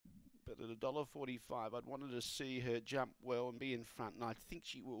but at $1.45, I'd wanted to see her jump well and be in front, and I think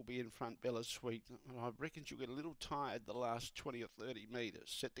she will be in front, Bella Sweet. And I reckon she'll get a little tired the last 20 or 30 metres.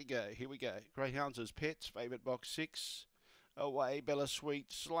 Set to go. Here we go. Greyhounds as pets, favourite box 6. Away, Bella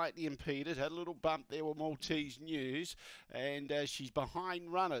Sweet, slightly impeded, had a little bump there with Maltese News, and she's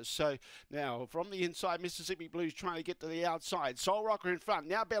behind runners. So now from the inside, Mississippi Blue's trying to get to the outside. Soul Rocker in front.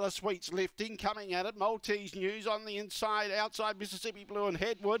 Now Bella Sweet's lifting, coming at it. Maltese News on the inside, outside Mississippi Blue and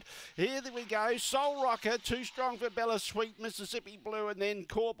Headwood. Here we go. Soul Rocker, too strong for Bella Sweet, Mississippi Blue, and then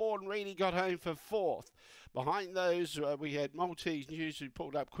Corborn Reedy got home for 4th. Behind those, we had Maltese News who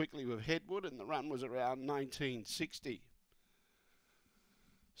pulled up quickly with Headwood, and the run was around 1960.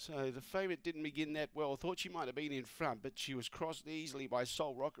 So the favourite didn't begin that well. I thought she might have been in front, but she was crossed easily by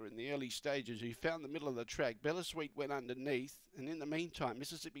Soul Rocker in the early stages, who found the middle of the track. Bella Sweet went underneath, and in the meantime,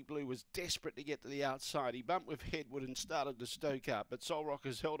 Mississippi Blue was desperate to get to the outside. He bumped with Headwood and started to stoke up, but Soul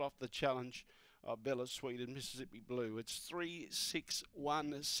Rocker's held off the challenge of Bella Sweet and Mississippi Blue. It's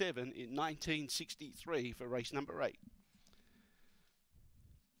 3-6-1-7 in 1963 for race number 8.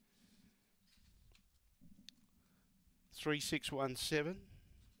 3-6-1-7.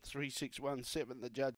 3-6-1-7, the judge